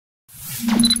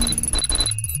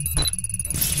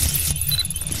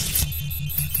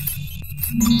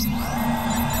Hello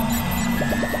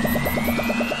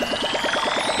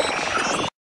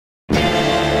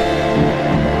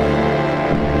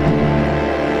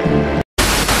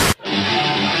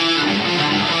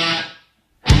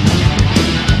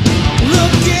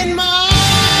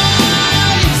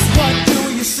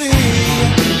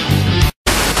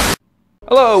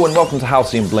and welcome to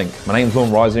Halcyon Blink. My name's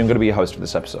Ron Rising, I'm going to be your host for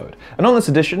this episode. And on this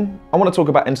edition, I want to talk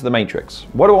about Into the Matrix.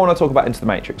 Why do I want to talk about Into the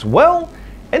Matrix? Well,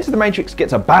 Into the Matrix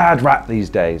gets a bad rap these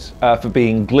days for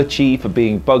being glitchy, for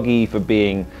being buggy, for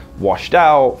being washed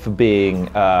out, for being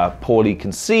poorly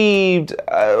conceived,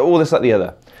 all this, that, the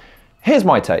other. Here's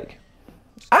my take.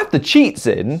 Add the cheats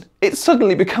in, it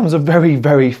suddenly becomes a very,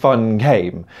 very fun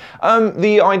game.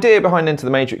 The idea behind Into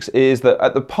the Matrix is that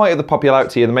at the height of the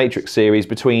popularity of the Matrix series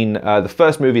between the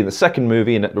first movie and the second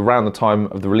movie, and around the time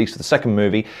of the release of the second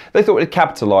movie, they thought it'd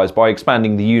capitalise by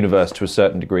expanding the universe to a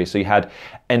certain degree. So you had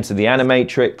Enter the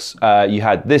Animatrix, you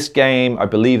had this game, I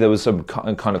believe there was some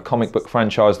kind of comic book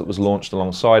franchise that was launched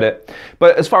alongside it.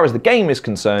 But as far as the game is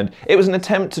concerned, it was an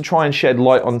attempt to try and shed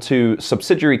light onto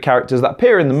subsidiary characters that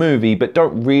appear in the movie but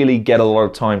don't really get a lot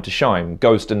of time to shine,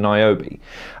 Ghost and Niobe.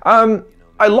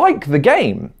 I like the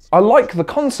game. I like the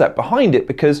concept behind it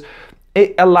because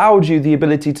it allowed you the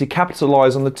ability to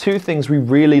capitalize on the two things we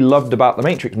really loved about the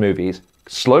Matrix movies: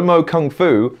 slow-mo kung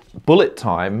fu, bullet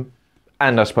time,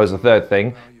 and I suppose the third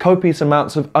thing, copious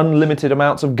amounts of unlimited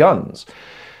amounts of guns.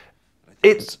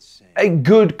 It's a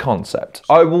good concept.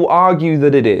 I will argue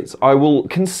that it is. I will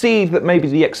concede that maybe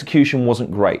the execution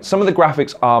wasn't great. Some of the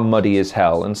graphics are muddy as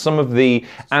hell, and some of the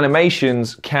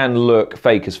animations can look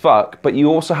fake as fuck, but you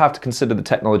also have to consider the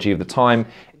technology of the time.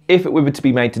 If it were to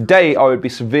be made today, I would be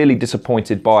severely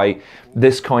disappointed by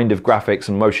this kind of graphics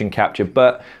and motion capture,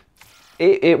 but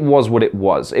it was what it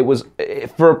was. It was,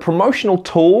 for a promotional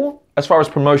tool, as far as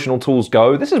promotional tools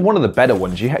go, this is one of the better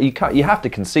ones. You have to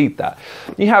concede that.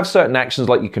 You have certain actions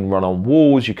like you can run on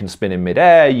walls, you can spin in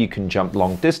midair, you can jump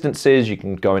long distances, you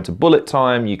can go into bullet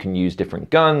time, you can use different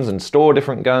guns and store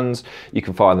different guns, you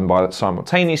can fire them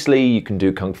simultaneously, you can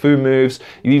do kung fu moves,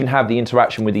 you even have the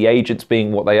interaction with the agents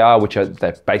being what they are,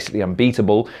 they're basically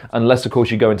unbeatable, unless of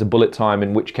course you go into bullet time,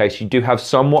 in which case you do have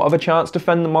somewhat of a chance to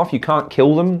fend them off. You can't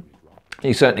kill them.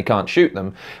 You certainly can't shoot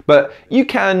them, but you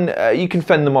can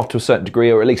fend them off to a certain degree,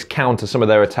 or at least counter some of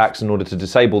their attacks in order to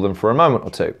disable them for a moment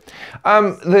or two.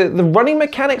 The running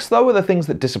mechanics, though, are the things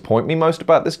that disappoint me most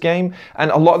about this game, and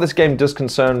a lot of this game does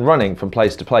concern running from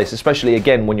place to place, especially,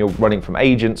 again, when you're running from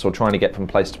agents or trying to get from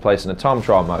place to place in a time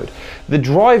trial mode. The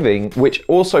driving, which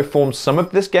also forms some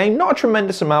of this game, not a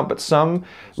tremendous amount, but some,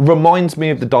 reminds me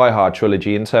of the Die Hard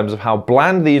trilogy in terms of how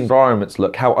bland the environments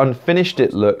look, how unfinished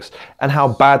it looks, and how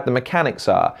bad the mechanics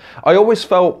are. I always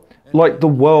felt like the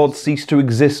world ceased to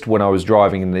exist when I was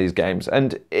driving in these games,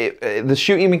 and the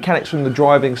shooting mechanics from the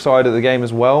driving side of the game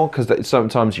as well, because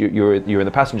sometimes you're in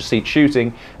the passenger seat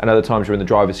shooting, and other times you're in the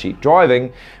driver's seat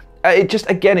driving. It just,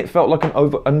 again, it felt like an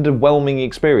underwhelming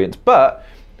experience, but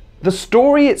the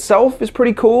story itself is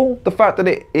pretty cool. The fact that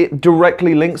it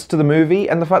directly links to the movie,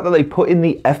 and the fact that they put in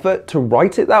the effort to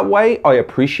write it that way, I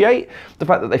appreciate. The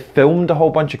fact that they filmed a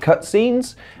whole bunch of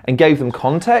cutscenes and gave them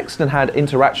context and had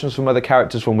interactions from other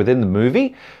characters from within the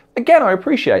movie, again, I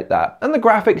appreciate that. And the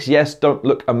graphics, yes, don't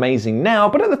look amazing now,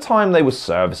 but at the time they were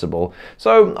serviceable.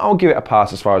 So I'll give it a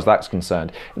pass as far as that's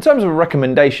concerned. In terms of a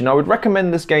recommendation, I would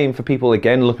recommend this game for people,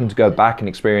 again, looking to go back and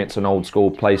experience an old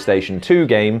school PlayStation 2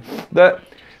 game that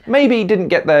maybe didn't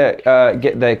get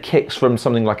their kicks from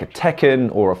something like a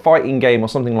Tekken or a fighting game or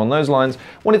something along those lines,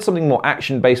 wanted something more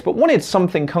action-based, but wanted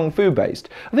something kung fu-based.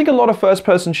 I think a lot of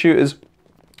first-person shooters,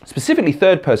 specifically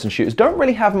third-person shooters, don't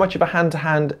really have much of a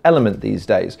hand-to-hand element these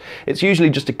days. It's usually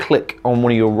just a click on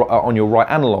on your right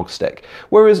analog stick.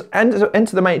 Whereas Enter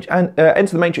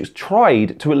the Matrix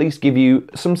tried to at least give you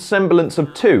some semblance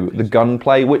of two. The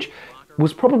gunplay, which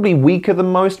was probably weaker than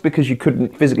most because you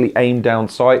couldn't physically aim down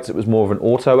sights. It was more of an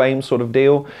auto-aim sort of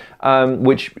deal,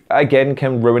 which again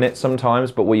can ruin it sometimes,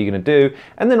 but what are you going to do?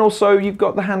 And then also you've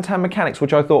got the hand-to-hand mechanics,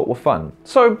 which I thought were fun.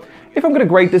 So if I'm going to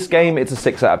grade this game, it's a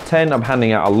 6 out of 10. I'm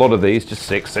handing out a lot of these, just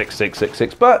 6, 6, 6, 6,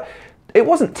 6, but it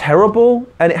wasn't terrible,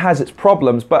 and it has its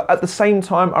problems, but at the same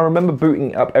time, I remember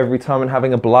booting it up every time and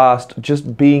having a blast,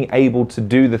 just being able to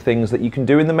do the things that you can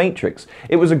do in the Matrix.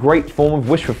 It was a great form of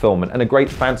wish fulfillment and a great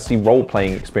fantasy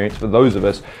role-playing experience for those of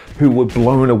us who were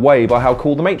blown away by how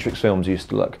cool the Matrix films used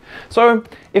to look. So,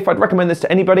 if I'd recommend this to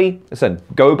anybody, listen,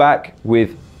 go back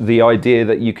with the idea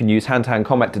that you can use hand-to-hand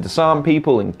combat to disarm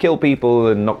people and kill people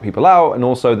and knock people out, and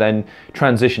also then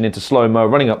transition into slow-mo,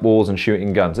 running up walls and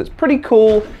shooting guns. It's pretty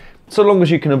cool. so long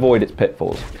as you can avoid its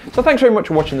pitfalls. So thanks very much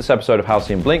for watching this episode of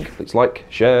Halcyon Blink. Please like,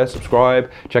 share, subscribe,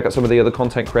 check out some of the other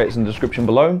content creators in the description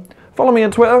below. Follow me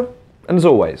on Twitter, and as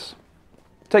always,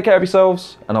 take care of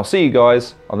yourselves, and I'll see you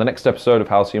guys on the next episode of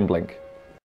Halcyon Blink.